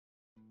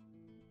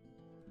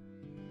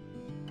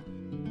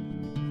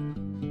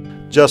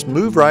Just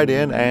move right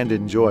in and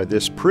enjoy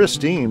this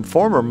pristine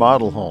former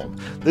model home.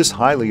 This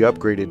highly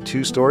upgraded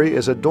two-story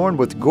is adorned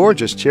with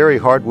gorgeous cherry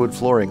hardwood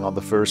flooring on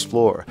the first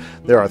floor.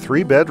 There are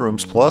 3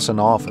 bedrooms plus an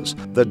office.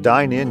 The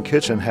dine-in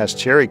kitchen has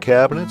cherry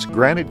cabinets,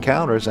 granite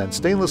counters, and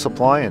stainless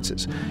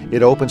appliances.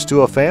 It opens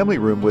to a family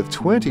room with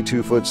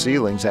 22-foot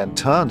ceilings and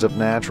tons of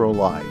natural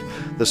light.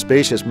 The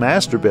spacious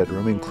master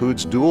bedroom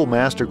includes dual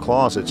master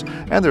closets,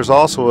 and there's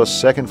also a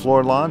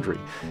second-floor laundry.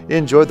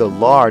 Enjoy the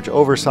large,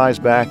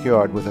 oversized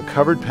backyard with a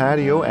covered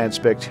patio and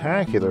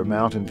spectacular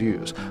mountain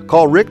views.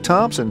 Call Rick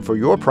Thompson for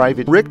your